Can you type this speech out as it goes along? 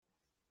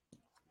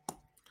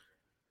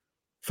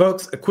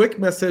Folks, a quick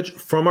message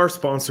from our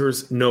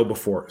sponsors,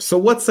 KnowBe4. So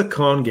what's a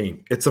con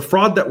game? It's a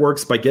fraud that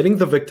works by getting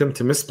the victim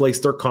to misplace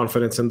their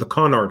confidence in the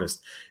con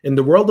artist. In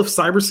the world of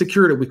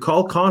cybersecurity, we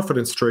call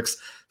confidence tricks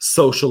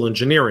social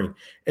engineering.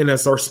 And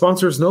as our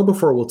sponsors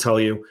KnowBe4 will tell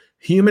you,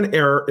 human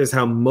error is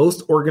how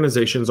most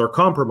organizations are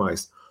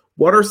compromised.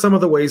 What are some of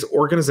the ways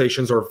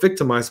organizations are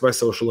victimized by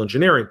social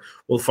engineering?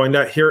 We'll find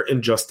out here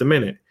in just a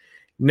minute.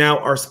 Now,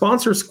 our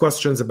sponsors'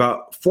 questions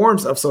about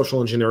forms of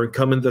social engineering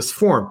come in this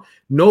form.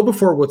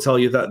 KnowBe4 will tell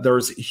you that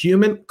there's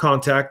human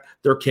contact,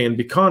 there can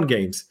be con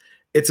games.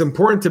 It's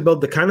important to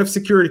build the kind of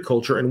security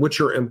culture in which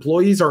your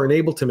employees are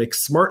enabled to make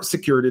smart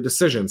security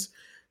decisions.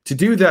 To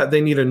do that, they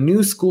need a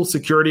new school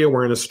security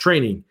awareness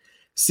training.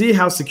 See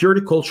how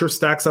security culture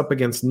stacks up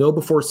against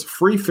KnowBe4's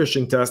free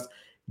phishing test.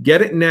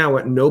 Get it now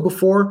at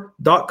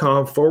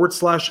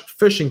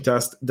knowbe4.com/phishing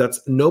test.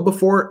 That's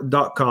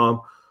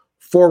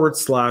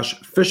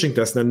knowbe4.com/phishing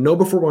test. Now,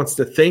 KnowBe4 wants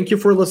to thank you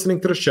for listening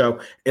to the show,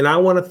 and I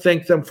want to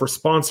thank them for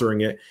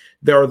sponsoring it.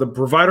 They are the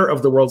provider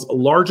of the world's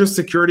largest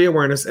security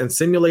awareness and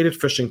simulated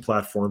phishing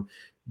platform.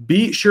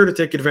 Be sure to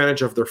take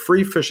advantage of their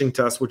free phishing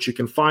test, which you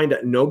can find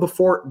at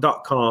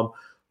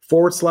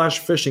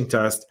knowbe4.com/phishing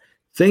test.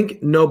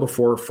 Think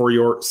KnowBe4 for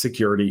your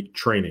security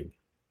training.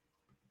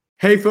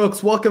 Hey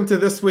folks, welcome to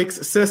this week's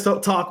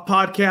CSO Talk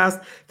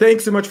podcast.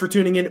 Thanks so much for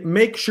tuning in.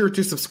 Make sure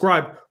to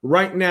subscribe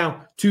right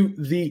now to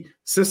the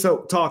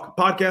CSO Talk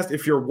podcast.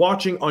 If you're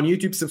watching on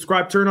YouTube,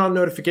 subscribe, turn on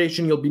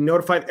notification. You'll be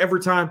notified every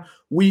time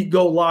we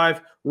go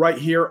live right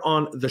here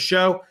on the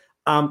show.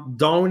 I'm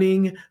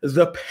donning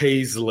the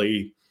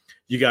Paisley.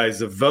 You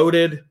guys have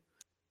voted.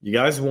 You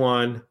guys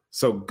won.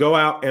 So go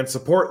out and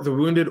support the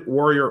Wounded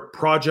Warrior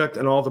Project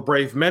and all the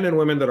brave men and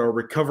women that are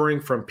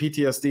recovering from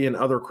PTSD and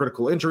other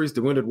critical injuries.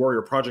 The Wounded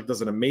Warrior Project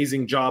does an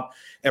amazing job.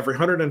 Every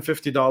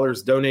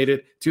 $150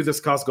 donated to this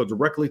cause go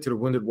directly to the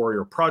Wounded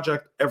Warrior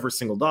Project. Every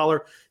single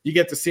dollar. You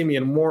get to see me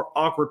in more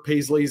awkward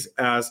Paisleys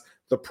as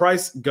the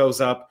price goes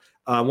up.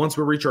 Once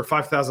we reach our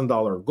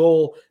 $5,000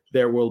 goal,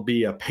 there will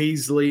be a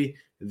Paisley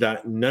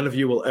that none of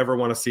you will ever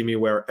want to see me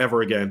wear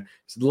ever again.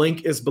 So the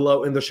link is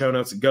below in the show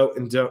notes. Go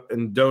and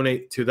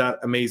donate to that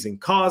amazing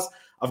cause.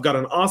 I've got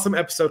an awesome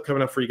episode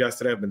coming up for you guys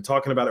today. I've been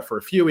talking about it for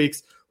a few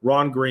weeks.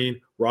 Ron Green,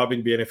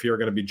 Robin Bienfait are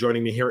going to be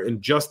joining me here in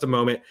just a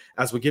moment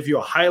as we give you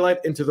a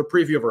highlight into the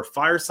preview of our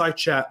fireside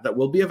chat that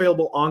will be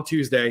available on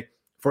Tuesday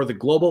for the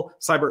Global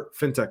Cyber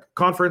FinTech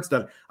Conference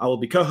that I will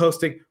be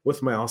co-hosting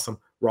with my awesome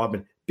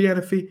Robin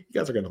Bienfait. You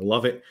guys are going to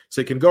love it.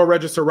 So you can go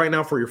register right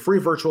now for your free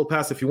virtual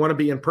pass. If you want to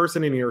be in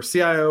person and you're a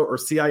CIO or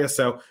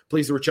CISO,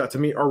 please reach out to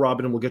me or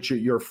Robin and we'll get you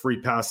your free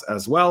pass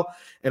as well.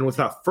 And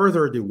without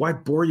further ado, why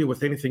bore you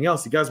with anything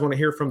else? You guys want to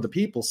hear from the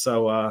people.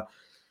 So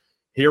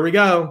here we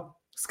go.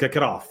 Let's kick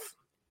it off.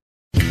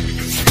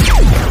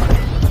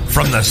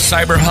 From the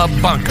Cyber Hub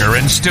bunker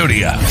and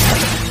studio,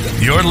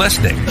 you're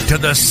listening to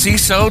the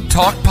CSO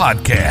Talk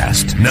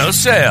podcast. No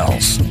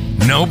sales,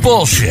 no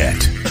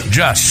bullshit,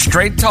 just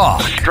straight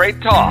talk. Straight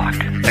talk.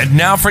 And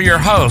now for your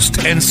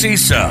host and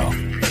CSO,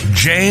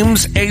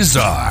 James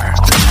Azar.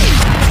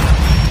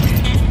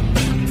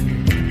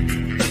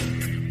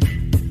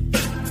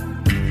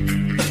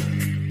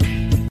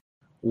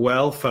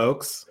 Well,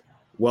 folks,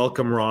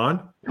 welcome,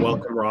 Ron.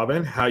 Welcome,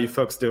 Robin. How you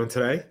folks doing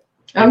today?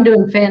 I'm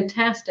doing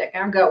fantastic.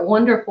 I've got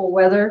wonderful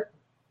weather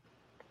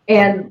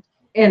and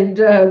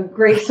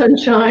great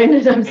sunshine,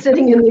 and I'm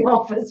sitting in the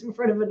office in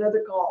front of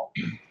another call.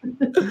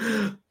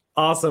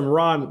 Awesome.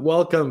 Ron,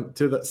 welcome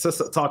to the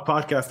CSO Talk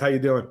podcast. How you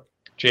doing?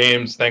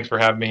 James, thanks for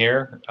having me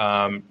here.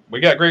 We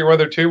got great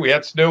weather too. We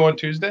had snow on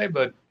Tuesday,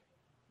 but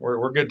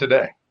we're good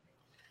today.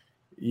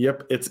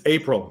 Yep, it's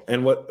April.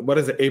 And what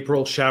is it?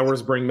 April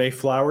showers bring May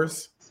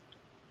flowers?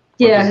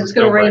 Yeah, it's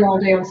going to rain all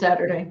day on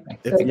Saturday.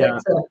 So yeah.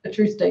 That's a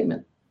true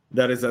statement.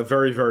 That is a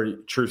very, very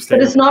true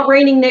statement. But it's not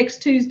raining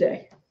next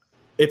Tuesday.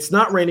 It's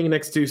not raining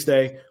next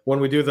Tuesday when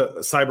we do the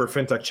Cyber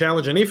FinTech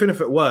Challenge. And even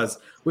if it was,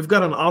 we've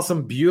got an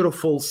awesome,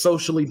 beautiful,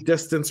 socially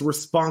distanced,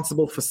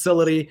 responsible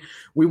facility.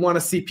 We want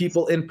to see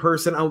people in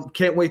person. I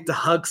can't wait to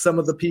hug some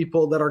of the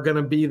people that are going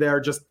to be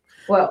there.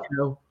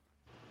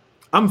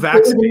 I'm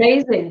vaccinated. It was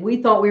amazing.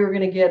 We thought we were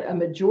going to get a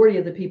majority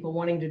of the people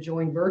wanting to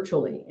join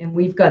virtually. And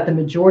we've got the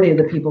majority of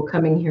the people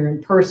coming here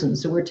in person.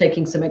 So we're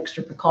taking some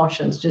extra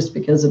precautions just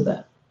because of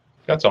that.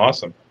 That's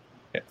awesome.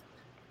 Yeah.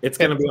 It's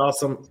going to be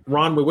awesome.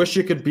 Ron, we wish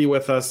you could be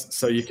with us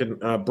so you can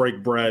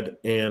break bread.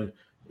 And,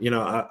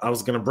 I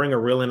was going to bring a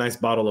really nice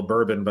bottle of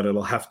bourbon, but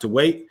it'll have to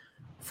wait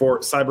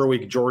for Cyber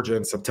Week Georgia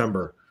in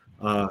September.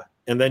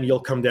 And then you'll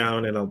come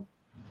down in a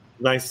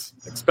nice,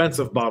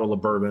 expensive bottle of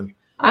bourbon.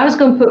 I was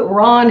going to put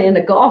Ron in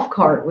a golf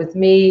cart with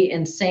me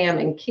and Sam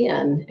and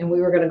Ken, and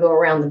we were going to go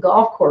around the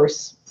golf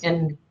course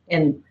and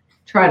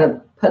try to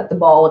putt the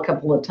ball a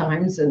couple of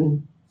times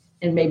and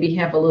maybe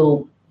have a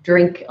little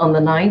drink on the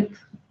 9th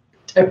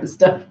type of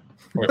stuff.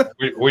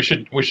 We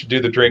should do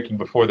the drinking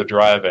before the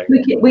driving.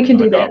 We can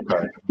do that.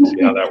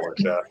 See how that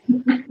works out.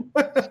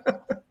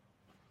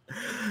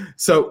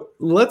 So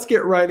let's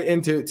get right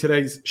into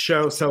today's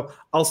show. So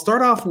I'll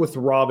start off with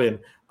Robin.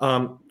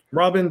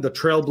 Robin, the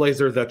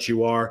trailblazer that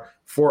you are,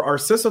 for our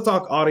CISO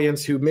Talk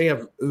audience who may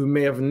have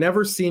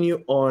never seen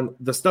you on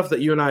the stuff that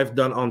you and I have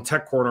done on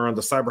Tech Corner on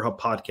the Cyber Hub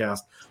podcast,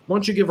 why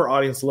don't you give our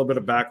audience a little bit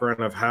of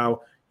background of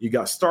how you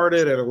got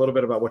started and a little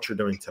bit about what you're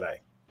doing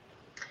today?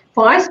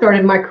 Well, I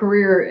started my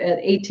career at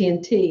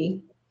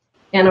AT&T,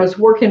 and I was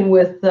working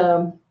with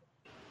an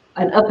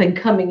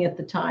up-and-coming at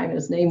the time.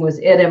 His name was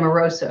Ed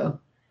Amoroso.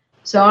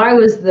 So I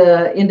was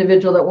the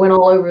individual that went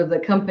all over the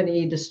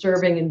company,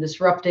 disturbing and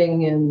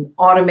disrupting and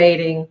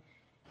automating.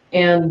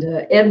 And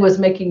Ed was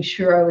making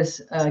sure I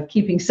was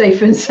keeping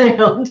safe and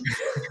sound.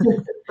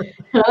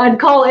 I'd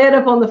call Ed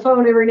up on the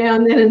phone every now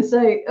and then and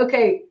say,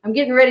 okay, I'm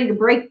getting ready to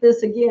break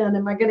this again.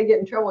 Am I going to get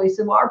in trouble? He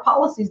said, well, our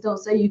policies don't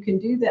say you can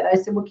do that. I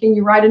said, well, can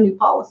you write a new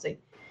policy?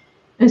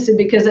 I said,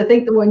 because I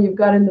think the one you've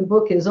got in the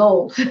book is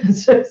old.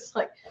 So it's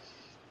like,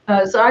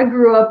 so I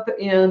grew up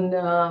in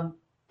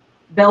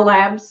Bell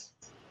Labs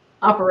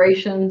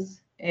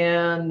operations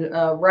and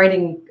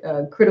writing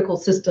critical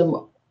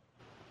system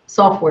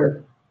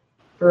software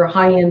for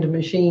high-end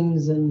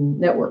machines and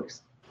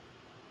networks.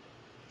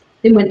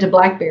 Then went to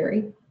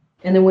BlackBerry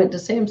and then went to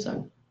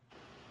Samsung.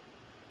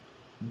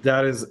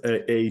 That is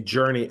a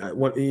journey.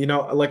 You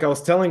know, like I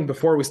was telling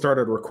before we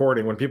started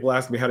recording, when people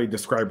ask me how do you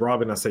describe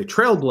Robin, I say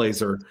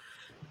trailblazer.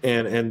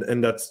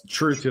 And that's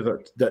true to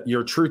that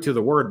you're true to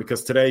the word,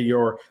 because today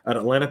you're at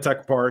Atlanta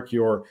Tech Park,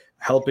 you're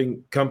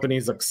helping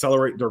companies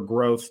accelerate their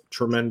growth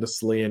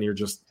tremendously, and you're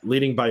just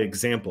leading by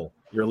example.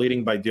 You're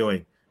leading by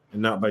doing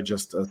and not by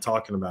just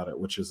talking about it,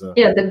 which is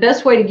the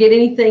best way to get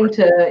anything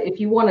to, if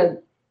you want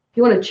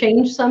to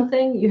change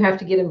something, you have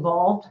to get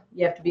involved.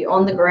 You have to be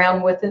on the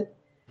ground with it.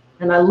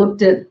 And I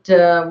looked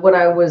at what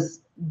I was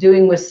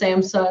doing with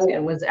Samsung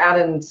and was out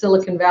in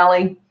Silicon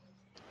Valley.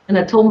 And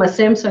I told my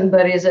Samsung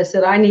buddies, I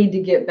said, I need to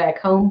get back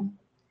home.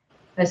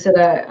 I said,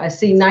 I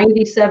see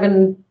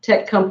 97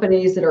 tech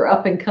companies that are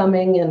up and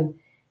coming, and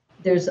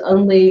there's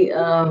only,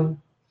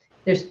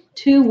 there's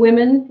 2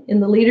 women in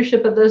the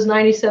leadership of those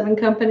 97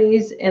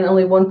 companies and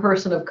only 1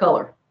 person of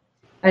color.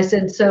 I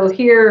said, so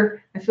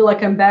here, I feel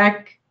like I'm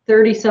back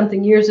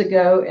 30-something years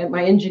ago at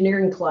my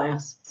engineering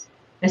class.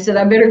 I said,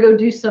 I better go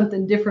do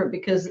something different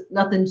because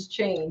nothing's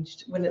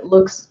changed when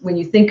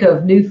you think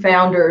of new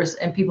founders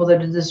and people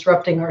that are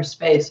disrupting our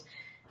space.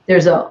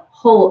 There's a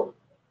whole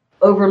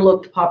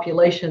overlooked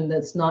population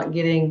that's not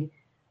getting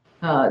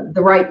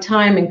the right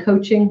time and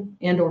coaching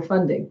and or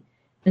funding.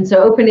 And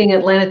so opening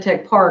Atlanta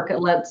Tech Park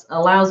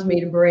allows me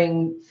to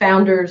bring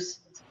founders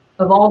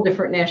of all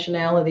different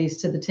nationalities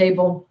to the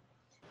table.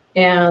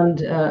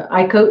 And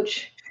I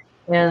coach.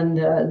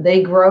 And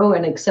they grow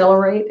and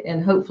accelerate,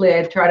 and hopefully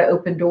I try to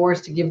open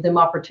doors to give them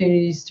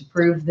opportunities to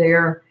prove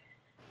their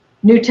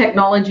new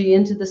technology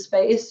into the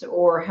space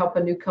or help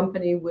a new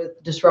company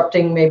with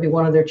disrupting maybe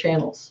one of their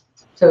channels.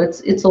 So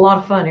it's a lot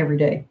of fun every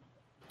day.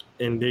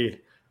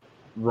 Indeed.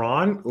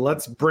 Ron,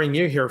 let's bring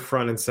you here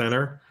front and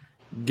center.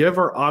 Give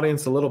our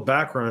audience a little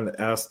background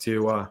as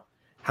to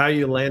how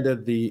you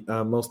landed the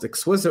most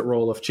exquisite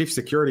role of Chief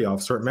Security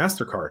Officer at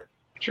MasterCard.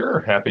 Sure,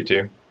 happy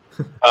to.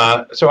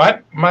 So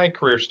my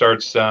career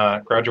starts,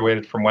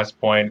 graduated from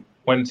West Point,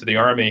 went into the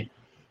Army.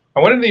 I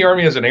went into the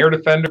Army as an air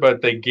defender,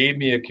 but they gave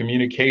me a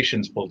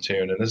communications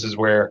platoon. And this is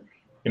where,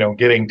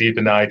 getting deep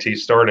into IT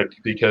started,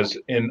 because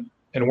in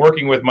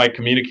working with my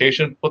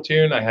communication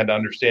platoon, I had to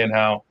understand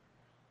how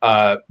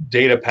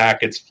data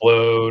packets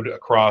flowed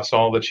across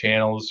all the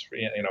channels,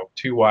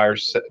 2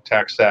 wires,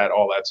 TAC-SAT,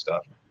 all that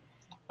stuff.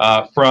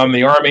 From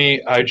the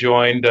Army, I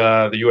joined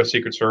the U.S.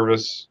 Secret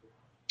Service.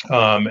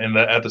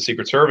 At the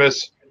Secret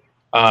Service,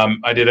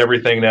 I did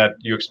everything that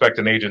you expect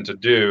an agent to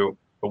do.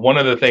 But one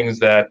of the things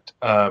that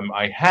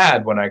I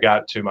had when I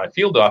got to my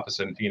field office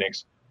in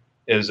Phoenix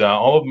is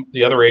all of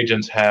the other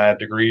agents had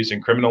degrees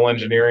in criminal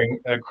engineering,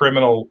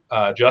 criminal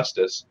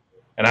justice,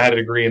 and I had a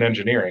degree in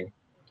engineering.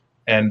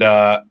 And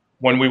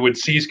when we would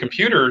seize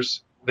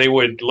computers, they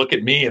would look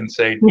at me and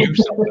say, do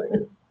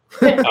something.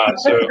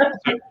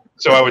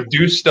 So I would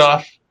do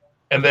stuff.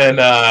 And then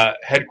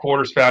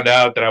headquarters found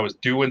out that I was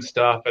doing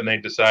stuff, and they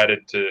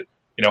decided to,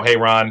 hey,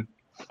 Ron,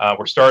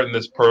 we're starting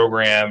this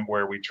program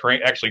where we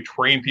actually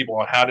train people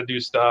on how to do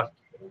stuff.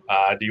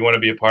 Do you want to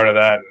be a part of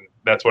that? And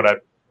that's when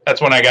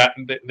I got.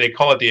 They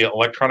call it the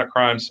Electronic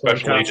Crimes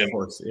Special Agent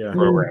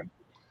Program.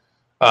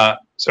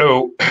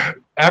 So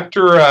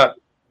after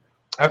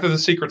the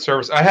Secret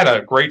Service, I had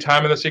a great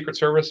time in the Secret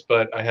Service,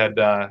 but I had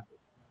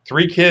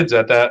 3 kids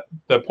at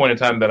the point in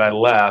time that I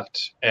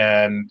left,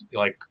 and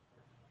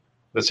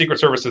the Secret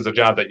Service is a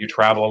job that you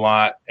travel a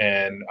lot,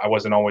 and I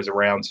wasn't always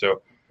around,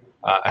 so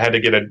I had to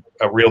get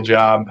a real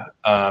job.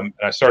 And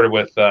I started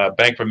with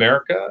Bank of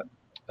America.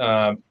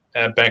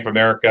 At Bank of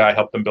America, I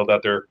helped them build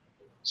out their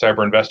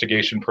cyber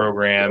investigation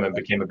program and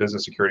became a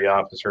business security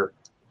officer.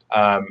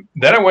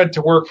 Then I went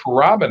to work for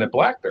Robin at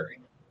BlackBerry.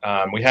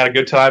 We had a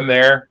good time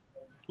there.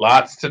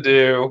 Lots to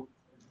do.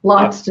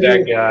 Lots of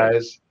tech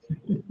guys,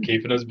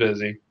 keeping us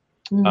busy.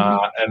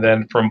 And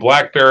then from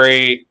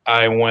BlackBerry,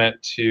 I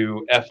went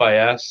to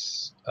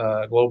FIS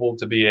Global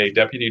to be a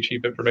Deputy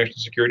Chief Information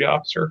Security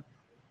Officer.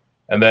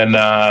 And then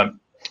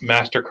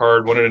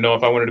MasterCard wanted to know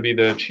if I wanted to be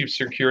the chief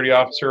security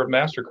officer of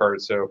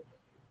MasterCard. So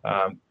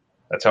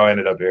that's how I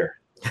ended up here.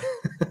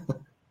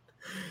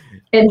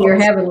 And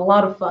you're having a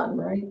lot of fun,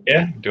 right?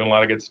 Yeah, doing a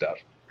lot of good stuff.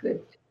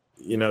 Good.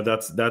 You know,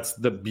 that's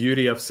the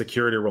beauty of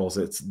security roles.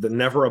 It's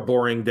never a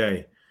boring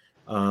day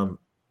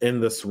in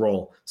this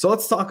role. So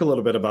let's talk a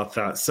little bit about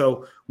that.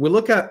 So we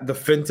look at the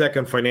fintech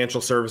and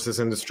financial services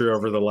industry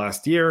over the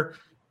last year.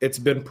 It's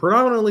been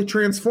predominantly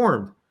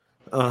transformed.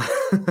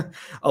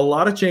 A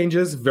lot of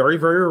changes, very,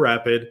 very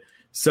rapid.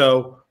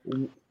 So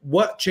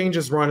what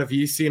changes, Ron, have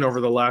you seen over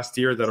the last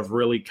year that have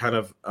really kind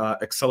of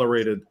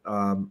accelerated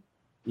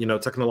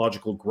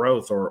technological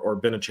growth or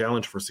been a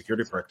challenge for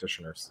security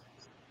practitioners?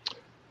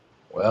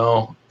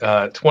 Well,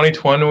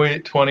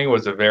 2020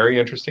 was a very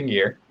interesting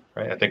year,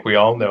 right? I think we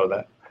all know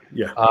that.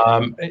 Yeah.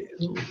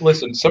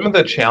 Listen, some of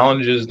the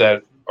challenges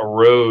that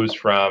arose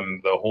from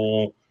the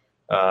whole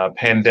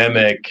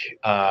pandemic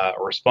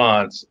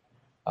response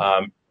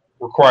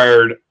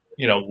required,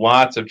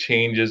 lots of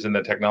changes in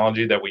the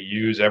technology that we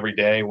use every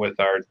day with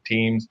our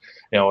teams.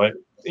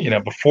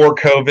 Before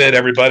COVID,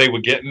 everybody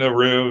would get in the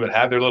room and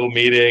have their little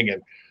meeting,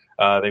 and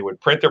they would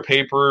print their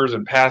papers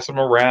and pass them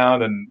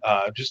around, and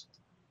just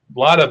a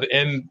lot of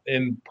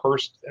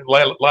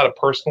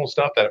personal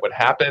stuff that would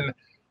happen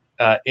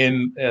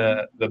in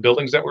the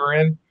buildings that we're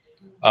in,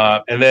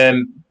 and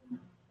then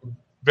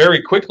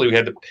very quickly we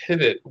had to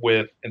pivot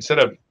with, instead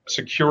of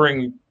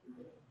securing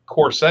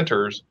core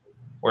centers,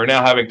 we're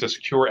now having to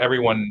secure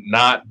everyone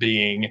not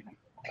being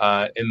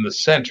in the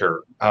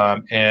center,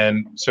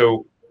 and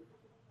so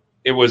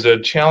it was a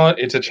challenge.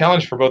 It's a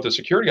challenge for both the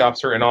security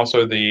officer and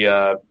also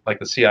the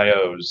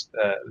CIOs.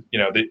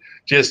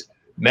 Just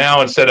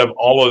now, instead of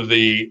all of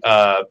the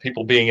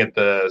people being at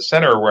the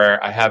center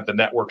where I have the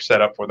network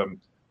set up for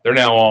them, they're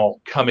now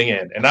all coming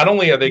in. And not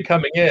only are they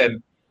coming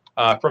in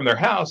from their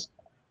house,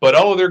 but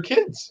all of their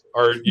kids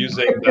are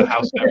using the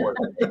house network,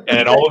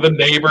 and all of the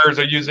neighbors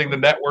are using the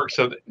network.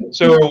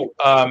 So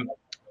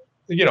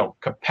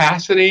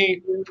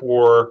capacity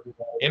for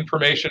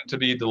information to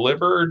be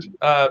delivered,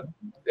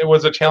 it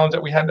was a challenge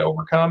that we had to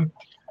overcome.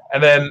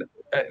 And then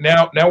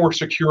now we're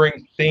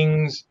securing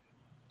things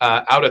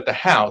out at the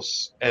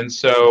house, and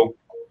so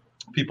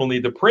people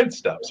need to print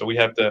stuff. So we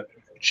have to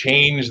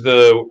change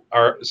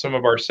some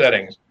of our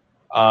settings.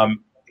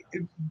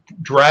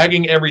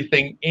 Dragging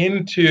everything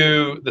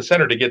into the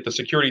center to get the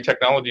security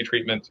technology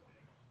treatment,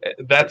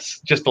 that's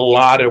just a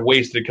lot of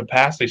wasted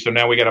capacity. So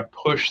now we got to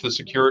push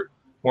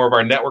more of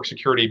our network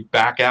security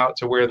back out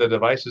to where the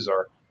devices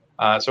are.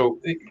 So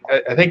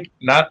I think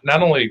not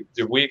only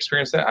did we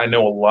experience that, I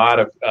know a lot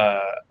of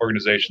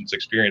organizations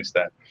experience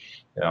that.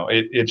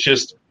 It's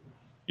just,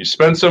 you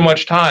spend so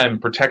much time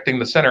protecting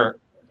the center,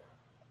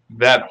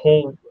 that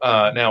whole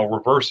now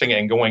reversing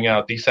and going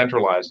out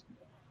decentralized,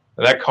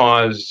 that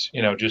caused,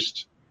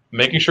 just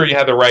making sure you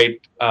have the right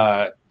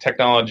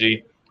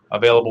technology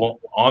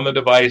available on the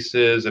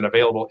devices and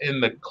available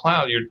in the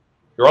cloud.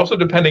 You're also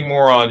depending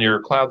more on your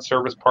cloud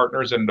service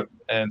partners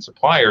and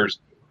suppliers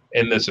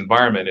in this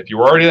environment. If you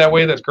were already that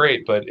way, that's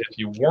great. But if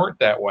you weren't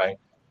that way,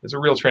 it's a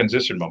real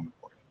transition moment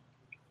for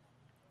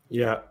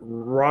you. Yeah.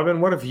 Robin,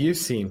 what have you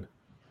seen?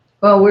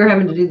 Well, we're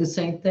having to do the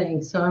same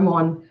thing. So I'm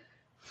on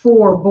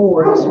 4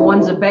 boards.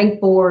 One's a bank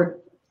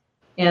board,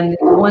 and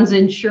one's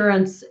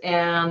insurance,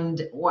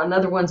 and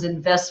another one's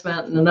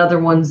investment, and another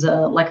one's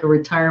like a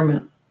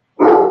retirement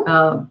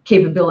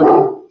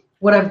capability.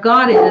 What I've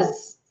got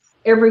is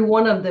every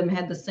one of them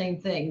had the same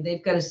thing.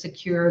 They've got to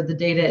secure the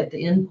data at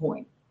the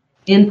endpoint.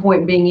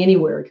 Endpoint being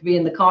anywhere. It could be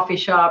in the coffee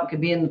shop, it could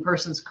be in the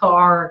person's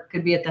car, it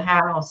could be at the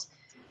house.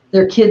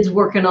 Their kids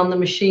working on the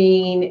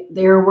machine,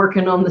 they're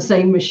working on the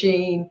same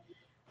machine.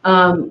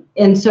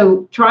 And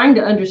so trying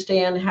to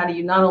understand how do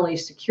you not only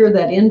secure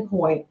that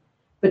endpoint,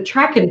 but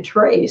track and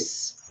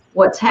trace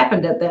what's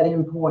happened at that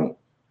endpoint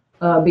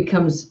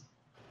becomes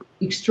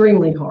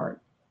extremely hard.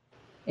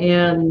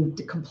 And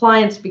the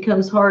compliance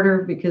becomes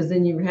harder, because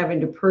then you're having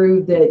to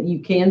prove that you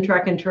can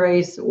track and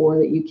trace, or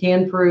that you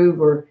can prove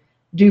or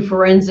do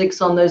forensics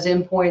on those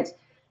endpoints.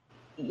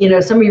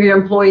 Some of your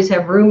employees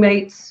have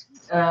roommates.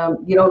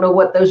 You don't know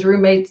what those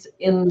roommates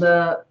in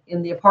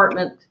the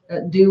apartment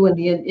do when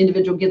the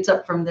individual gets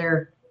up from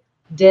their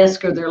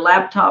desk or their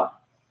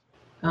laptop.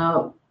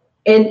 And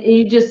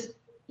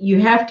you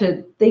have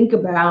to think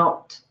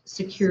about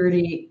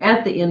security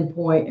at the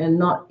endpoint and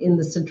not in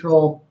the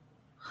central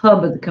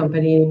hub of the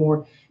company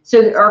anymore.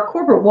 So our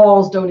corporate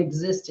walls don't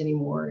exist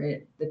anymore.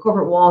 The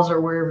corporate walls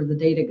are wherever the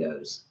data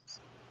goes.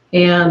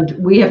 And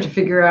we have to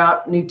figure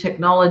out new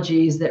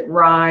technologies that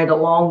ride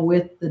along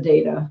with the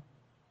data,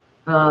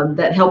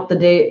 that help the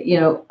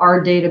data,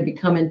 our data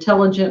become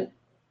intelligent,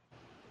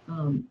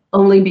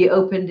 only be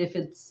opened if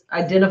it's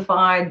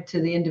identified to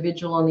the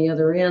individual on the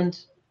other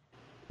end,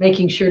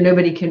 making sure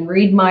nobody can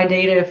read my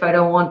data if I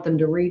don't want them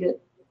to read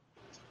it.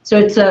 So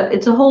it's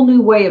a whole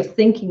new way of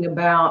thinking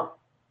about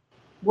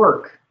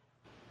work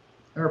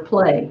or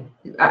play.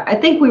 I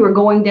think we were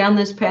going down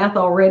this path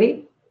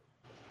already.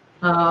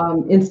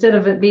 Instead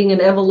of it being an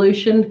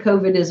evolution,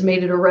 COVID has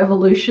made it a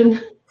revolution.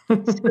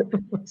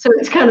 So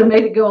it's kind of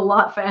made it go a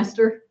lot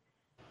faster.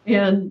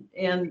 And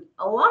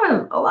a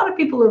lot of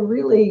people are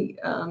really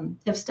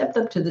have stepped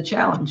up to the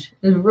challenge.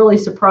 I'm really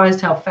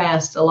surprised how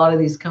fast a lot of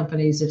these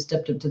companies have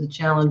stepped up to the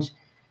challenge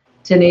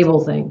to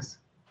enable things.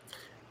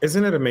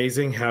 Isn't it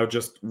amazing how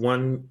just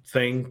one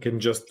thing can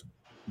just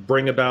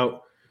bring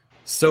about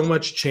so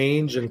much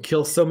change and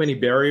kill so many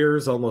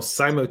barriers almost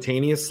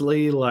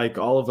simultaneously? Like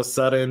all of a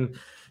sudden,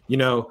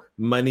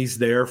 money's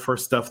there for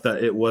stuff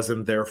that it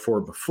wasn't there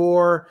for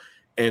before.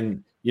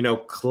 And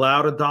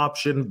cloud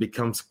adoption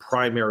becomes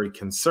primary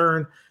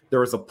concern. There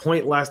was a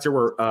point last year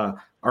where I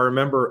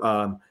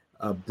remember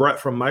Brett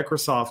from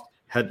Microsoft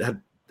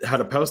had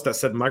a post that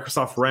said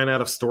Microsoft ran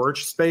out of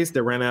storage space.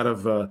 They ran out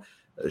of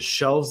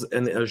shelves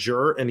in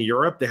Azure in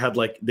Europe.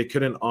 They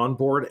couldn't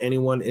onboard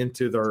anyone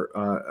into their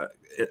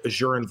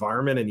Azure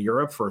environment in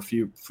Europe for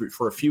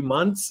a few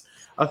months.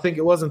 I think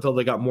it was until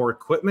they got more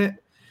equipment.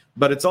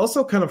 But it's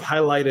also kind of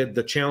highlighted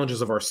the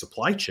challenges of our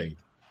supply chain,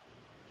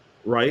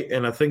 right?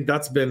 And I think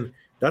that's been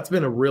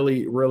a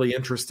really, really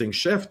interesting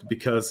shift,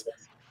 because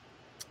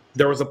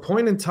there was a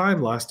point in time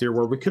last year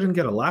where we couldn't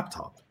get a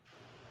laptop.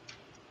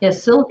 Yeah,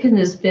 silicon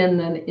has been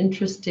an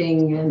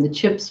interesting, and the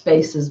chip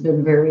space has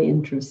been very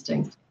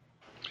interesting.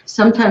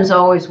 Sometimes I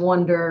always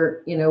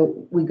wonder,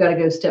 we've got to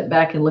go step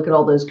back and look at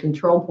all those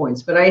control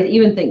points. But I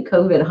even think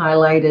COVID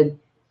highlighted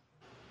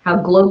how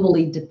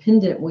globally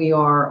dependent we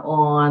are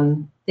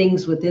on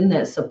things within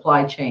that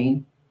supply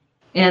chain.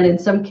 And in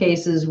some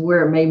cases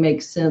where it may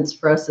make sense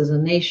for us as a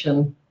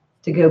nation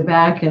to go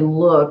back and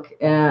look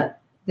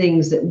at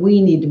things that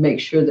we need to make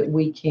sure that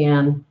we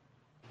can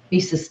be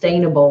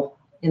sustainable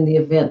in the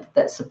event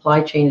that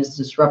supply chain is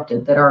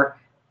disrupted, that our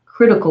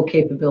critical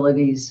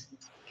capabilities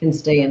can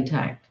stay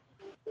intact.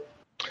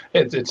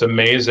 It's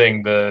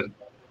amazing the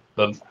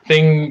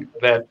thing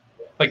that,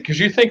 because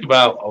you think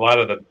about a lot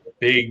of the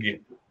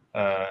big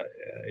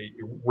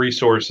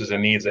resources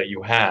and needs that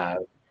you have,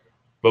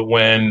 but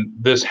when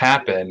this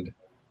happened,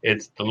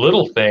 it's the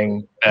little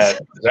thing that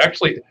is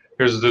actually,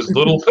 there's this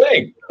little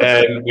thing,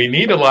 and we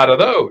need a lot of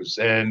those,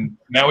 and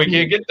now we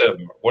can't get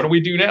them. What do we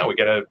do now? We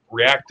got to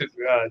react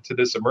to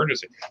this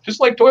emergency, just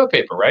like toilet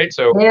paper, right?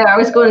 So yeah, I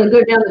was going to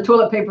go down the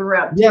toilet paper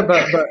route. Yeah,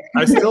 but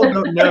I still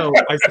don't know.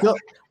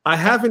 I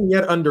haven't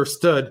yet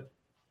understood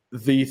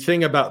the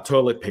thing about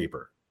toilet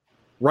paper.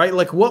 Right?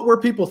 Like, what were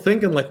people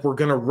thinking? Like, we're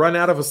going to run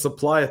out of a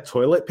supply of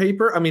toilet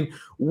paper? I mean,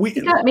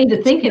 it got me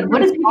to thinking,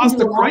 what is caused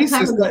a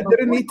crisis that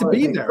didn't need to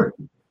be there?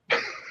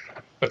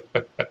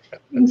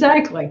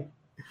 Exactly.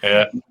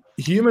 Yeah.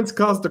 Humans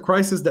caused a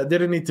crisis that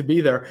didn't need to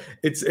be there.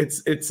 It's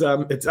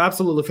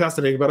absolutely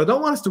fascinating, but I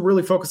don't want us to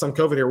really focus on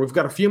COVID here. We've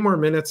got a few more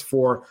minutes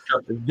for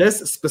this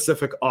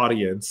specific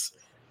audience,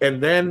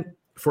 and then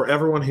for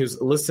everyone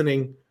who's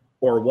listening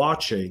or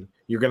watching,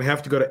 you're going to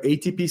have to go to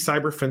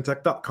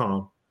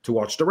atpcyberfintech.com to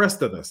watch the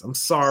rest of this. I'm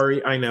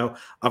sorry, I know.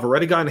 I've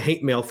already gotten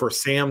hate mail for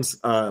Sam's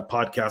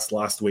podcast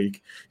last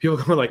week. People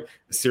going like,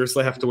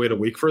 seriously, I have to wait a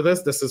week for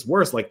this? This is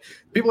worse. Like,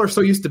 people are so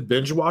used to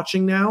binge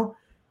watching now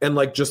and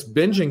like just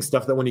binging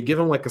stuff that when you give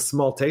them like a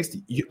small taste,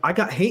 I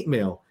got hate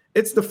mail.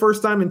 It's the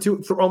first time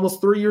for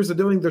almost 3 years of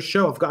doing this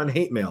show, I've gotten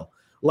hate mail,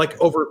 like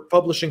over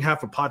publishing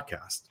half a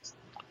podcast.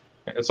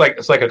 It's like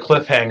a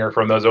cliffhanger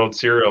from those old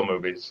serial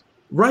movies.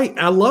 Right.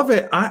 I love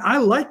it. I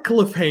like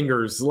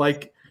cliffhangers.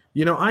 Like,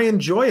 I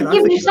enjoy it. It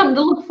gives you something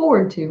to look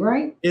forward to,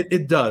 right?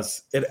 It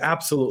does. It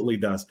absolutely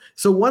does.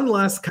 So one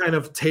last kind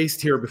of taste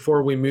here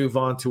before we move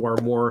on to our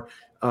more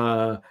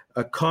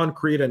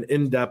concrete and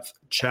in-depth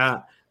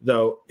chat,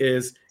 though,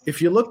 is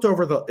if you looked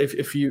over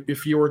if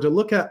you were to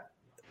look at,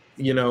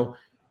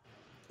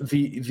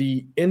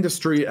 the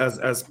industry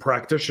as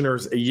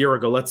practitioners a year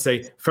ago, let's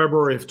say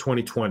February of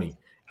 2020,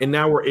 and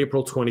now we're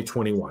April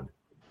 2021.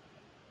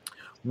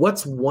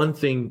 What's one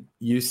thing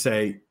you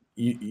said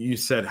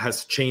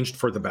has changed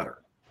for the better?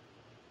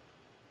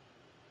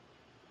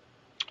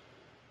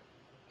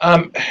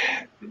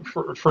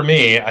 For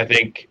me, I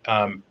think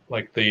one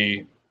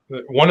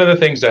of the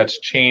things that's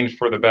changed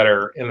for the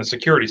better in the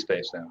security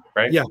space now,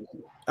 right? Yeah,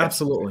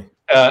 absolutely.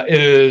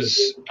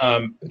 Is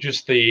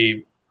just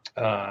the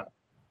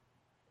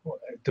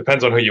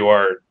depends on who you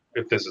are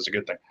if this is a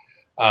good thing.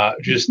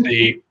 Just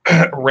the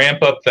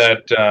ramp up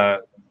that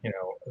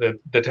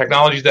the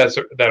technologies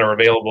that are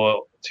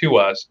available to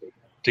us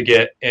to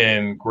get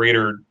in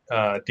greater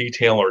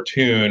detail or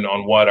tune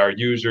on what our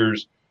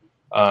users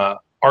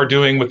are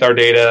doing with our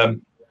data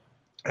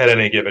at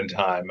any given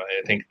time.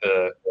 I think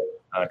the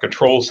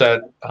control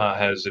set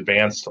has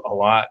advanced a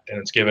lot, and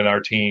it's given our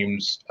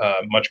teams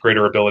much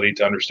greater ability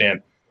to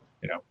understand,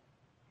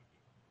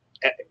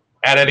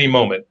 at any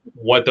moment,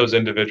 what those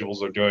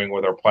individuals are doing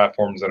with our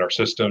platforms and our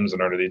systems,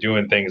 and are they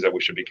doing things that we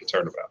should be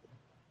concerned about?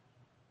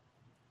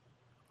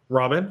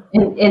 Robin?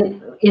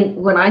 And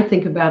when I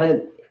think about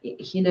it,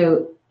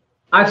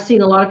 I've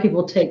seen a lot of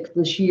people take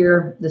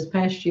this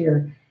past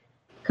year,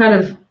 kind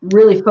of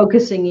really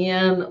focusing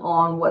in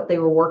on what they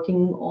were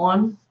working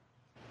on,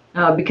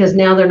 because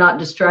now they're not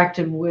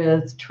distracted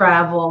with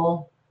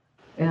travel.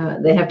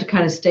 They have to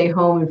kind of stay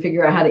home and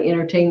figure out how to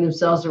entertain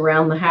themselves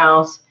around the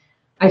house.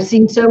 I've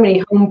seen so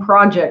many home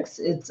projects.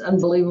 It's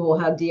unbelievable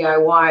how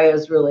DIY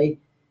has really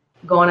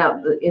gone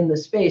out in the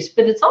space,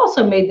 but it's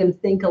also made them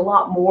think a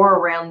lot more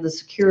around the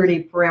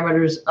security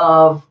parameters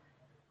of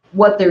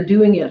what they're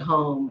doing at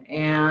home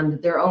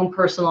and their own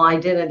personal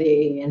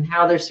identity and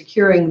how they're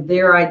securing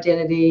their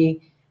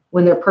identity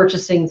when they're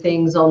purchasing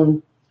things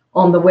on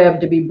the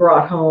web to be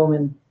brought home.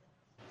 And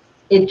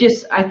it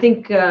just, I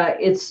think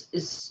it's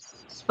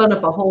spun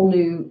up a whole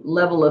new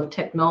level of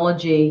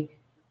technology,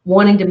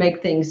 wanting to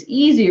make things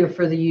easier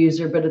for the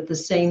user, but at the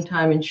same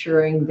time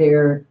ensuring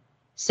their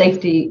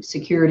safety,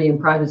 security, and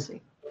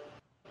privacy.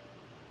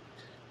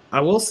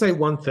 I will say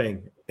one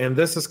thing, and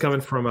this is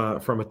coming from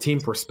a team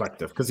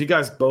perspective, because you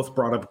guys both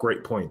brought up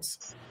great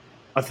points.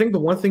 I think the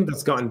one thing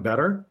that's gotten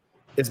better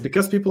is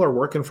because people are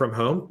working from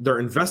home, they're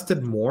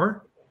invested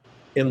more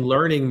in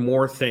learning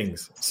more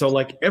things. So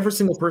like every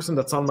single person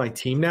that's on my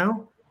team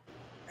now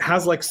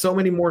has like so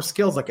many more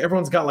skills. Like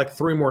everyone's got like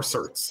 3 more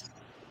certs.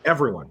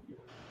 Everyone.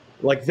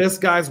 Like this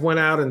guy's went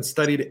out and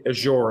studied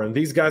Azure, and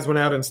these guys went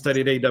out and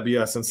studied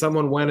AWS, and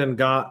someone went and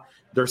got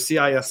their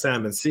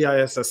CISM and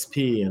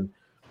CISSP, and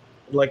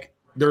like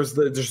there's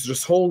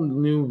this whole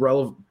new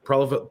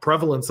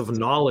prevalence of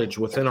knowledge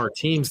within our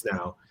teams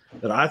now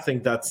that I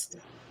think that's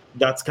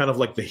kind of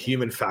like the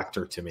human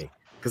factor to me,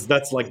 because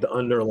that's like the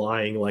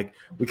underlying, like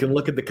we can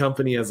look at the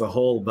company as a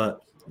whole,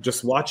 but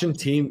just watching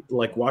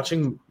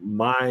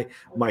my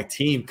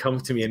team come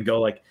to me and go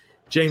like,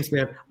 James,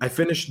 man, I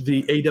finished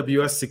the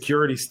AWS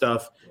security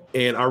stuff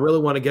and I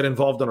really want to get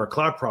involved in our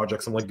cloud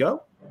projects. I'm like,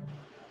 go.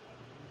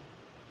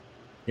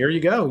 Here you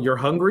go. You're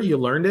hungry. You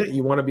learned it.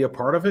 You want to be a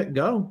part of it.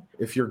 Go.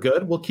 If you're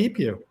good, we'll keep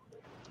you.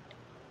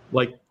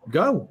 Like,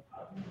 go.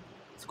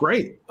 It's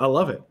great. I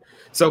love it.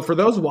 So for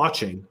those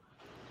watching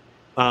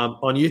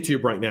on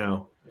YouTube right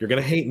now, you're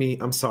going to hate me.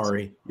 I'm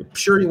sorry. I'm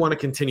sure you want to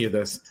continue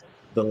this.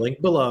 The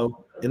link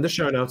below in the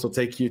show notes will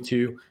take you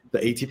to the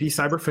ATP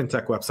Cyber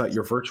FinTech website.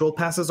 Your virtual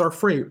passes are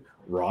free.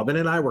 Robin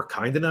and I were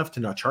kind enough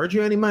to not charge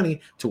you any money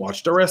to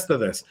watch the rest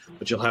of this,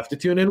 but you'll have to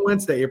tune in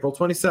Wednesday, April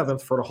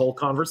 27th for the whole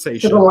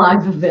conversation. For the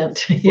live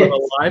event. Yes. For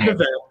the live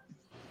event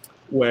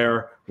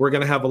where we're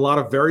going to have a lot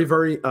of very,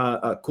 very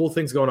cool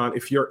things going on.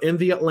 If you're in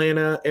the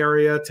Atlanta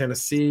area,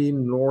 Tennessee,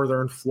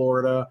 Northern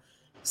Florida,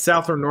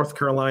 Southern North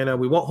Carolina,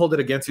 we won't hold it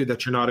against you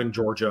that you're not in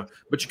Georgia,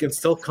 but you can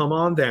still come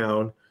on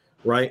down.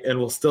 Right. And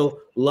we'll still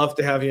love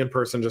to have you in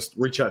person. Just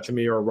reach out to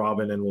me or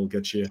Robin and we'll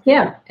get you.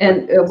 Yeah.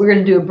 And we're going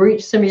to do a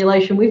breach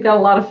simulation. We've got a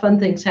lot of fun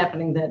things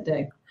happening that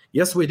day.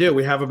 Yes, we do.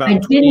 We have about I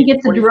didn't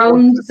get the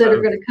drones that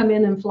are going to come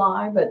in and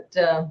fly, but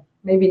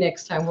maybe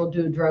next time we'll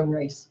do a drone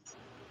race.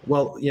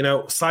 Well, you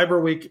know, Cyber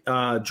Week,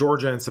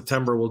 Georgia in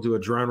September, we'll do a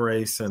drone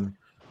race and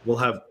we'll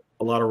have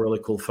a lot of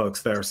really cool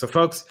folks there. So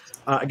folks,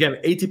 again,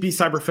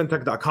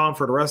 atpcyberfintech.com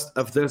for the rest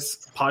of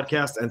this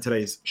podcast and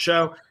today's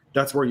show.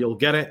 That's where you'll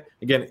get it.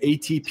 Again,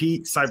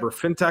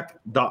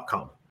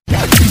 atpcyberfintech.com.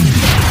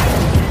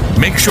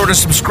 Make sure to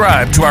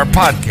subscribe to our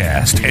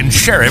podcast and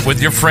share it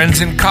with your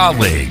friends and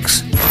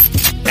colleagues.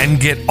 And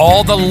get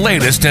all the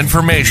latest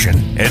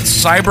information at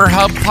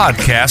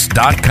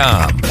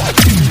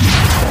cyberhubpodcast.com.